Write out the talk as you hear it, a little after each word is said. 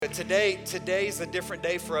that today's a different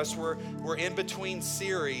day for us. We're in between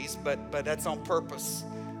series, but that's on purpose.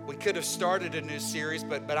 We could have started a new series,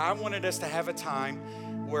 but I wanted us to have a time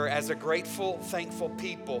where, as a grateful, thankful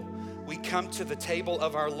people, we come to the table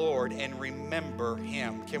of our Lord and remember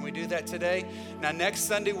Him. Can we do that today? Now, next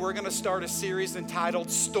Sunday, we're going to start a series entitled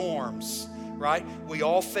Storms, right? We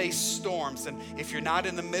all face storms, and if you're not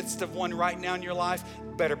in the midst of one right now in your life,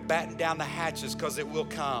 better batten down the hatches because it will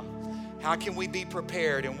come. How can we be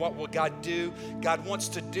prepared, and what will God do? God wants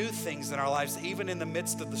to do things in our lives, even in the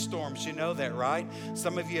midst of the storms. You know that, right?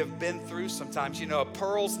 Some of you have been through sometimes. You know, a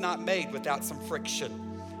pearl's not made without some friction.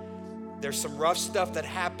 There's some rough stuff that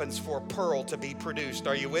happens for a pearl to be produced.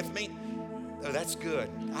 Are you with me? Oh, that's good.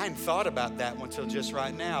 I hadn't thought about that one until just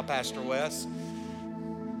right now, Pastor Wes.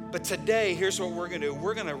 But today, here's what we're going to do.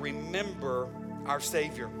 We're going to remember our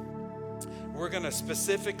Savior. We're going to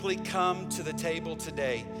specifically come to the table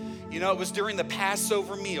today. You know, it was during the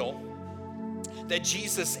Passover meal that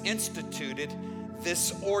Jesus instituted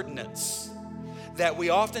this ordinance that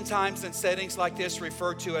we oftentimes in settings like this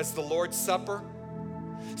refer to as the Lord's Supper.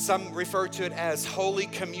 Some refer to it as Holy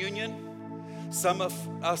Communion. Some of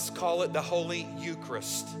us call it the Holy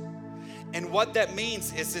Eucharist. And what that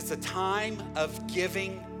means is it's a time of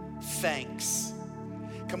giving thanks.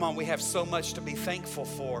 Come on, we have so much to be thankful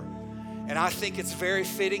for. And I think it's very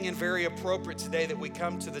fitting and very appropriate today that we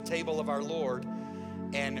come to the table of our Lord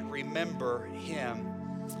and remember Him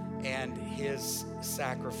and His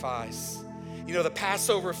sacrifice. You know, the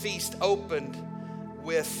Passover feast opened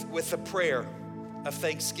with a prayer of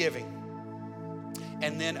thanksgiving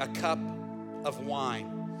and then a cup of wine.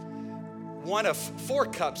 One of 4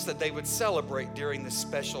 cups that they would celebrate during this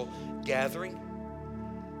special gathering.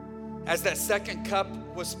 As that second cup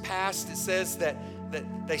was passed, it says that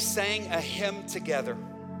they sang a hymn together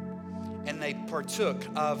and they partook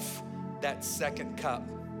of that second cup.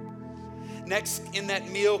 Next in that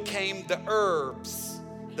meal came the herbs,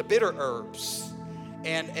 the bitter herbs,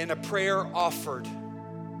 and a prayer offered,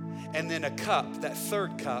 and then a cup, that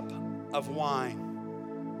third cup of wine.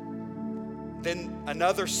 Then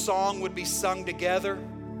another song would be sung together,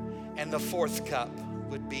 and the fourth cup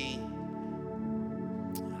would be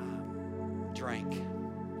drank.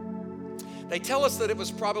 They tell us that it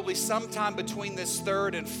was probably sometime between this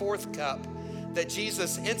third and fourth cup that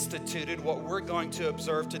Jesus instituted what we're going to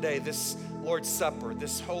observe today, this Lord's Supper,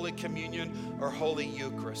 this Holy Communion or Holy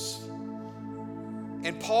Eucharist.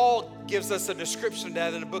 And Paul gives us a description of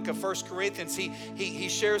that in the book of 1 Corinthians. He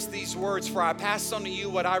shares these words, "For I pass on to you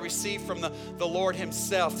what I received from the Lord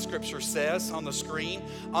Himself," Scripture says on the screen.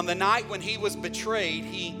 On the night when He was betrayed,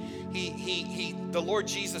 the Lord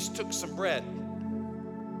Jesus took some bread.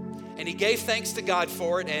 And He gave thanks to God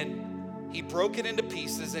for it, and He broke it into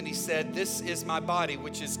pieces, and He said, "This is my body,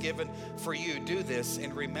 which is given for you. Do this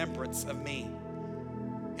in remembrance of me."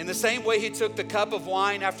 In the same way, He took the cup of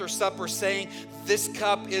wine after supper, saying, "This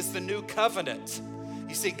cup is the new covenant."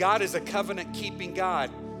 You see, God is a covenant-keeping God.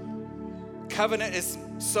 Covenant is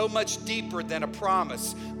so much deeper than a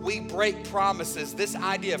promise. We break promises. This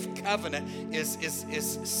idea of covenant is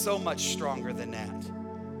so much stronger than that.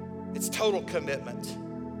 It's total commitment.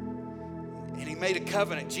 And He made a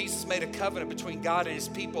covenant. Jesus made a covenant between God and His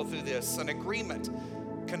people through this. An agreement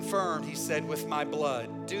confirmed, He said, "With my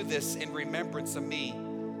blood. Do this in remembrance of me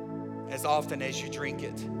as often as you drink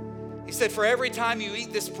it." He said, "For every time you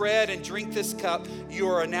eat this bread and drink this cup, you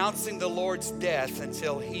are announcing the Lord's death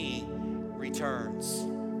until He returns."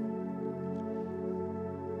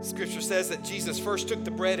 Scripture says that Jesus first took the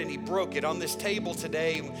bread and He broke it. On this table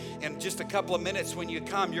today, in just a couple of minutes when you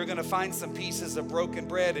come, you're going to find some pieces of broken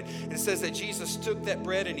bread. And it says that Jesus took that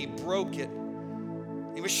bread and He broke it.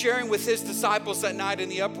 He was sharing with His disciples that night in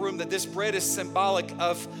the upper room that this bread is symbolic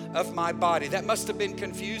of my body. That must have been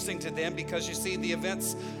confusing to them because you see the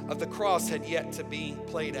events of the cross had yet to be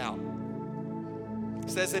played out. It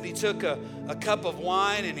says that He took a cup of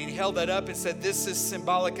wine and He held that up and said, "This is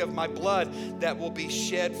symbolic of my blood that will be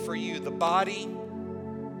shed for you." The body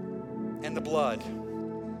and the blood,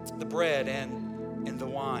 the bread and the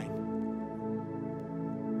wine.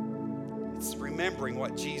 It's remembering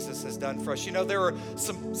what Jesus has done for us. You know, there are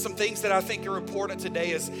some things that I think are important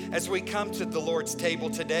today as we come to the Lord's table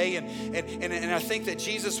today. And I think that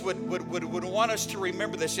Jesus would want us to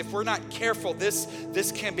remember this. If we're not careful, this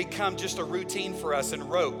can become just a routine for us and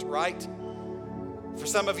rote, right? For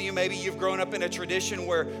some of you, maybe you've grown up in a tradition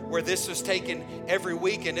where this was taken every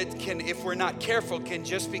week, and it can, if we're not careful, can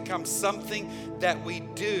just become something that we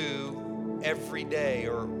do every day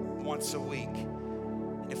or once a week.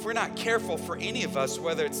 if we're not careful, for any of us,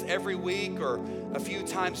 whether it's every week or a few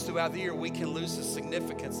times throughout the year, we can lose the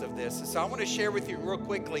significance of this. And so I want to share with you real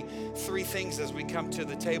quickly 3 things as we come to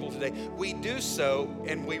the table today. We do so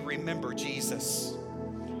and we remember Jesus.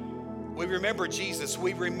 We remember Jesus.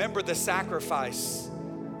 We remember the sacrifice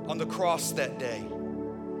on the cross that day.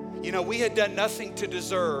 You know, we had done nothing to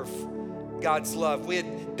deserve God's love. We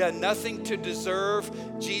had done nothing to deserve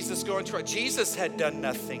Jesus going to the cross. Jesus had done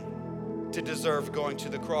nothing to deserve going to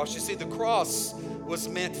the cross. You see, the cross was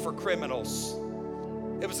meant for criminals.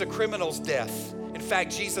 It was a criminal's death. In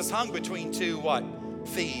fact, Jesus hung between 2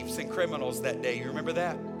 thieves and criminals that day. You remember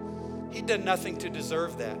that? He'd done nothing to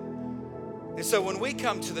deserve that. And so when we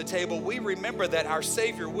come to the table, we remember that our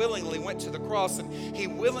Savior willingly went to the cross and He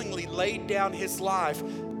willingly laid down His life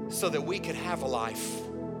so that we could have a life,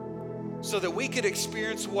 so that we could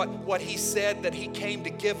experience what He said that He came to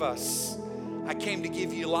give us. I came to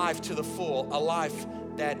give you life to the full, a life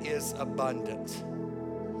that is abundant.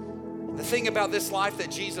 The thing about this life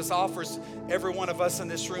that Jesus offers every one of us in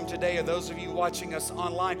this room today, or those of you watching us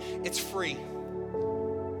online, it's free.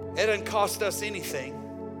 It doesn't cost us anything,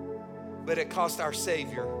 but it cost our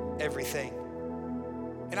Savior everything.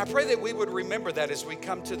 And I pray that we would remember that as we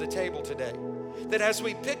come to the table today. That as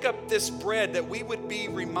we pick up this bread, that we would be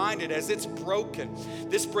reminded as it's broken.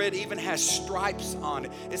 This bread even has stripes on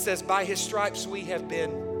it. It says, by His stripes we have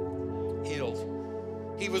been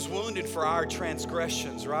healed. He was wounded for our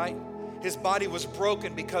transgressions, right? His body was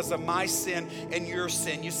broken because of my sin and your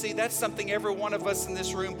sin. You see, that's something every one of us in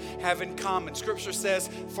this room have in common. Scripture says,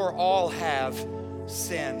 for all have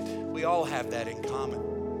sinned. We all have that in common.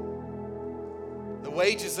 The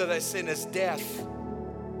wages of that sin is death.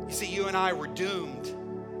 You see, you and I were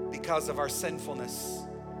doomed because of our sinfulness.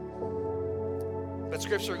 But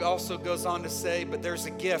Scripture also goes on to say, but there's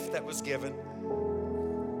a gift that was given.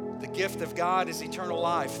 The gift of God is eternal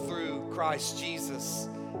life through Christ Jesus,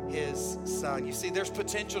 His Son. You see, there's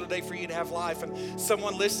potential today for you to have life. And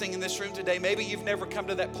someone listening in this room today, maybe you've never come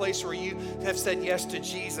to that place where you have said yes to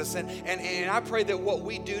Jesus. And I pray that what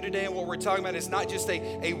we do today and what we're talking about is not just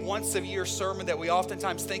a once-a-year sermon that we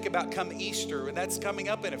oftentimes think about come Easter, and that's coming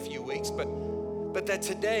up in a few weeks, but that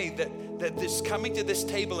today, that this coming to this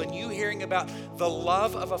table and you hearing about the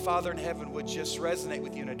love of a Father in heaven would just resonate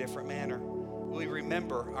with you in a different manner. We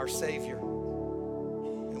remember our Savior.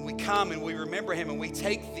 We come and we remember Him and we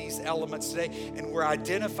take these elements today and we're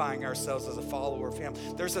identifying ourselves as a follower of Him.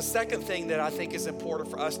 There's a second thing that I think is important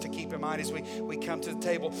for us to keep in mind as we come to the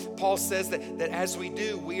table. Paul says that as we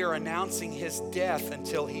do, we are announcing His death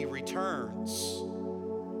until He returns.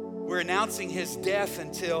 We're announcing His death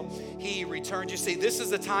until He returns. You see, this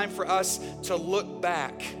is a time for us to look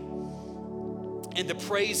back and to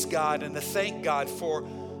praise God and to thank God for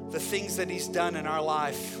the things that He's done in our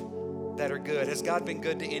life that are good. Has God been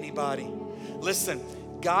good to anybody? Listen,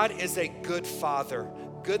 God is a good Father.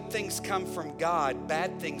 Good things come from God.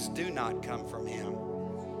 Bad things do not come from Him.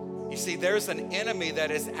 You see, there's an enemy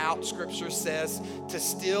that is out, Scripture says, to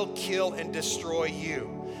steal, kill, and destroy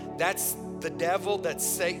you. That's the devil, that's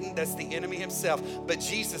Satan, that's the enemy himself. But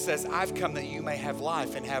Jesus says, I've come that you may have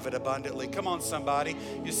life and have it abundantly. Come on, somebody.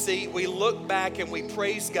 You see, we look back and we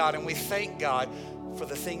praise God and we thank God for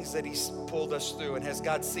the things that He's pulled us through. And has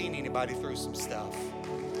God seen anybody through some stuff?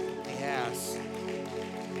 He has.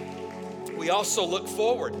 We also look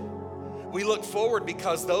forward. We look forward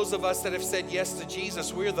because those of us that have said yes to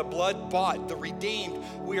Jesus, we are the blood-bought, the redeemed.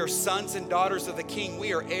 We are sons and daughters of the King.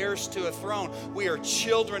 We are heirs to a throne. We are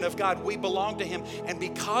children of God. We belong to Him. And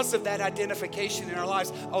because of that identification in our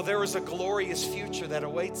lives, there is a glorious future that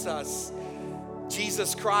awaits us.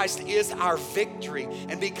 Jesus Christ is our victory.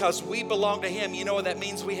 And because we belong to Him, you know what that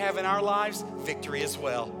means we have in our lives? Victory as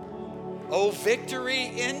well. Oh, victory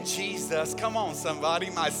in Jesus. Come on, somebody.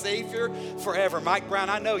 My Savior forever. Mike Brown,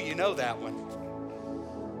 I know you know that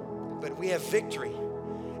one. But we have victory.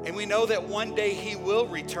 And we know that one day He will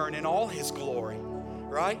return in all His glory,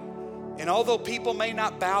 right? And although people may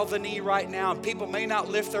not bow the knee right now, and people may not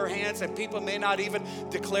lift their hands, and people may not even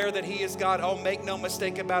declare that He is God, make no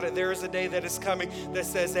mistake about it, there is a day that is coming that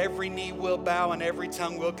says every knee will bow and every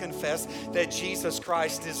tongue will confess that Jesus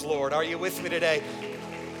Christ is Lord. Are you with me today?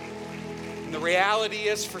 And the reality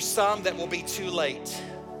is, for some, that will be too late.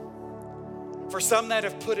 For some that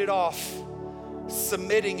have put it off,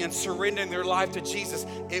 submitting and surrendering their life to Jesus,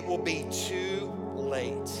 it will be too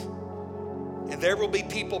late. And there will be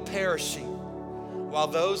people perishing while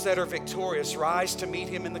those that are victorious rise to meet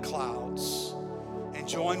Him in the clouds and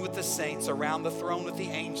join with the saints around the throne with the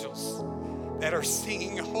angels that are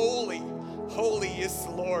singing, holy, holy is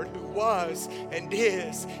the Lord who was and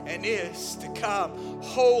is to come.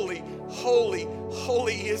 Holy, holy,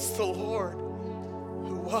 holy is the Lord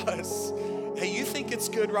who was. Hey, you think it's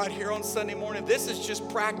good right here on Sunday morning? This is just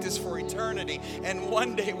practice for eternity. And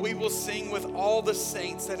one day we will sing with all the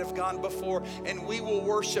saints that have gone before, and we will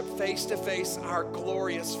worship face to face our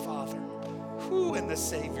glorious Father, who in the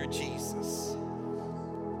Savior Jesus.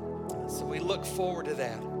 So we look forward to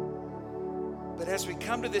that. But as we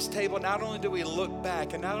come to this table, not only do we look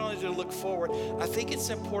back and not only do we look forward, I think it's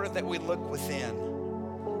important that we look within.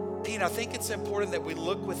 Pete, I think it's important that we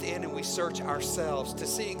look within and we search ourselves to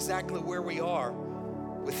see exactly where we are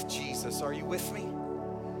with Jesus. Are you with me?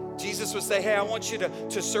 Jesus would say, hey, I want you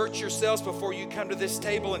to search yourselves before you come to this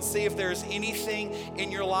table and see if there's anything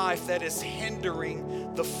in your life that is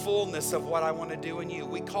hindering the fullness of what I want to do in you.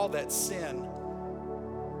 We call that sin.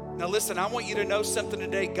 Now listen, I want you to know something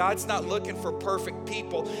today. God's not looking for perfect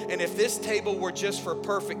people. And if this table were just for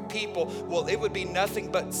perfect people, well, it would be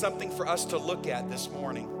nothing but something for us to look at this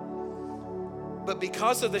morning. But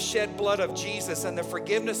because of the shed blood of Jesus and the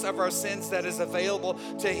forgiveness of our sins that is available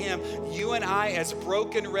to Him, you and I, as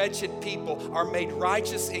broken, wretched people, are made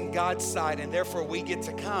righteous in God's sight, and therefore we get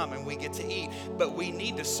to come and we get to eat. But we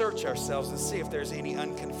need to search ourselves and see if there's any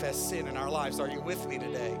unconfessed sin in our lives. Are you with me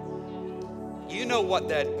today? You know what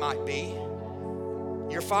that might be.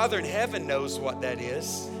 Your Father in heaven knows what that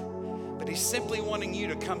is. But He's simply wanting you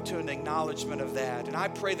to come to an acknowledgement of that. And I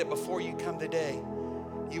pray that before you come today,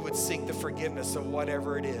 you would seek the forgiveness of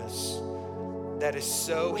whatever it is that is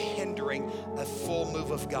so hindering a full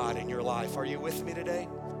move of God in your life. Are you with me today?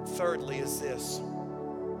 Thirdly is this.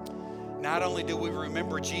 Not only do we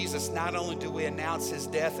remember Jesus, not only do we announce His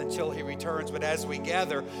death until He returns, but as we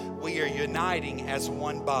gather, we are uniting as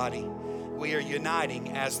one body. We are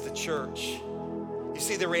uniting as the church. You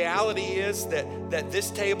see, the reality is that this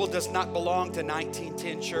table does not belong to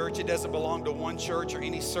 1910 Church. It doesn't belong to one church or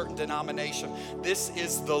any certain denomination. This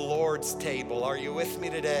is the Lord's table. Are you with me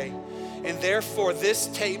today? And therefore, this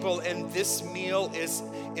table and this meal is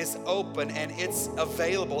open and it's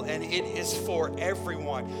available, and it is for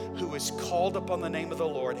everyone who is called upon the name of the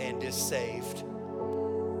Lord and is saved.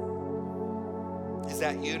 Is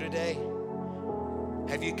that you today?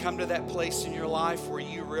 Have you come to that place in your life where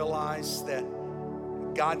you realize that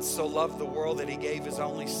God so loved the world that He gave His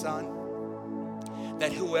only Son,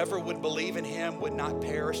 that whoever would believe in Him would not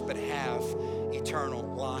perish but have eternal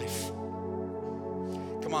life?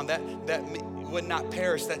 Come on, that would not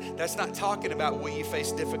perish. That's not talking about will you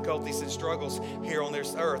face difficulties and struggles here on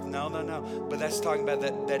this earth. No. But that's talking about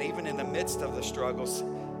that even in the midst of the struggles,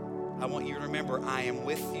 I want you to remember, I am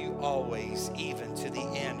with you always, even to the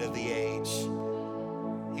end of the age.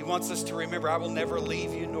 He wants us to remember, I will never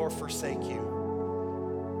leave you nor forsake you.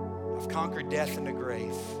 I've conquered death and the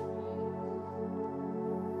grave.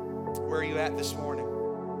 Where are you at this morning?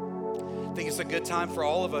 I think it's a good time for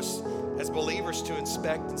all of us as believers to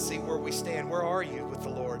inspect and see where we stand. Where are you with the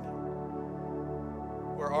Lord?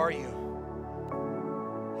 Where are you?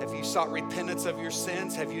 Have you sought repentance of your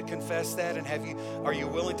sins? Have you confessed that? And are you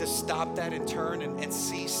willing to stop that and turn and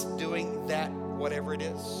cease doing that, whatever it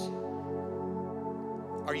is?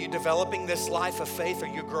 Are you developing this life of faith? Are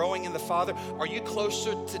you growing in the Father? Are you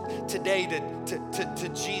closer today to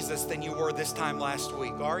Jesus than you were this time last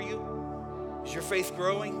week? Are you? Is your faith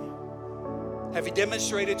growing? Have you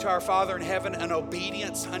demonstrated to our Father in heaven an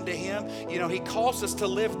obedience unto Him? You know, He calls us to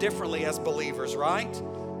live differently as believers, right?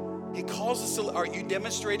 He calls us to, are you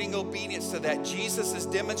demonstrating obedience to that? Jesus is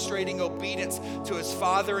demonstrating obedience to His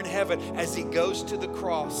Father in heaven as He goes to the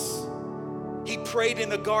cross. He prayed in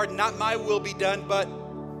the garden, not my will be done, but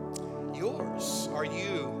yours. Are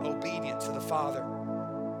you obedient to the Father?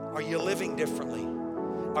 Are you living differently?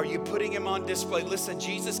 Are you putting Him on display? Listen,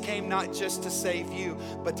 Jesus came not just to save you,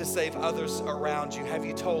 but to save others around you. Have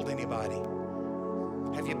you told anybody?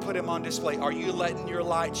 Have you put Him on display? Are you letting your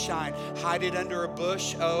light shine? Hide it under a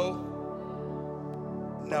bush? Oh,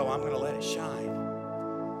 no, I'm going to let it shine.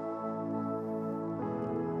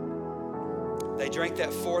 They drank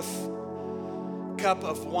that fourth cup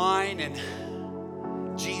of wine, and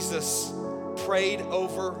Jesus prayed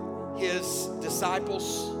over His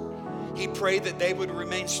disciples. He prayed that they would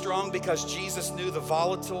remain strong because Jesus knew the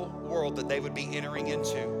volatile world that they would be entering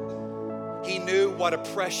into. He knew what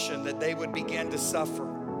oppression that they would begin to suffer.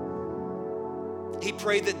 He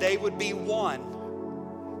prayed that they would be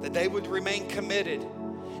one, that they would remain committed,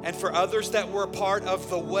 and for others that were a part of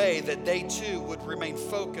the way, that they too would remain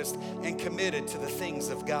focused and committed to the things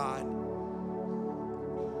of God.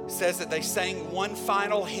 It says that they sang one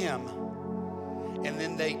final hymn and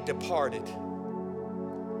then they departed.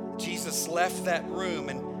 Jesus left that room,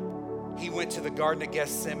 and he went to the Garden of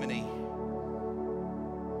Gethsemane.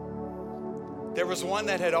 There was one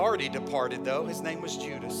that had already departed, though. His name was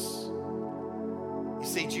Judas. You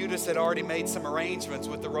see, Judas had already made some arrangements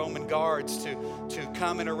with the Roman guards to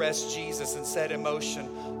come and arrest Jesus and set in motion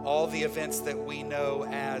all the events that we know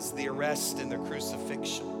as the arrest and the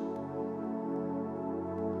crucifixion.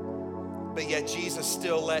 But yet Jesus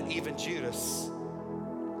still let even Judas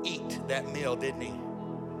eat that meal, didn't he?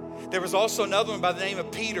 There was also another one by the name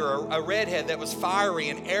of Peter, a redhead that was fiery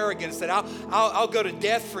and arrogant, said, I'll go to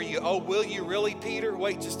death for you. Oh, will you really, Peter?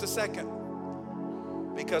 Wait just a second.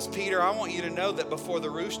 Because Peter, I want you to know that before the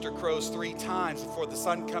rooster crows 3 times, before the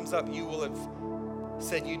sun comes up, you will have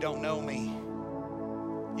said you don't know me.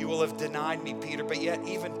 You will have denied me, Peter. But yet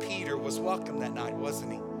even Peter was welcome that night,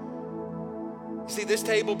 wasn't he? You see, this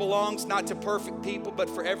table belongs not to perfect people, but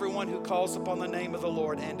for everyone who calls upon the name of the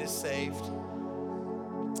Lord and is saved.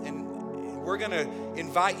 And we're going to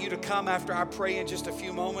invite you to come after I pray in just a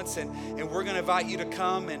few moments, and we're going to invite you to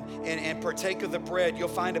come and partake of the bread. You'll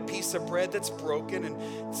find a piece of bread that's broken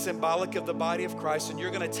and symbolic of the body of Christ, and you're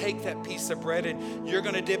going to take that piece of bread and you're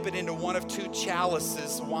going to dip it into one of 2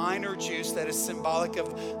 chalices, wine or juice, that is symbolic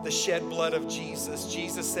of the shed blood of Jesus.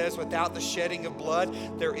 Jesus says, without the shedding of blood,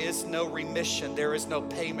 there is no remission, there is no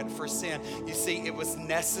payment for sin. You see, it was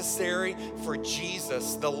necessary for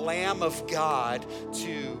Jesus, the Lamb of God,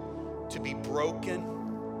 to be broken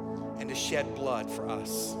and to shed blood for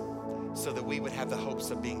us so that we would have the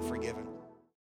hopes of being forgiven.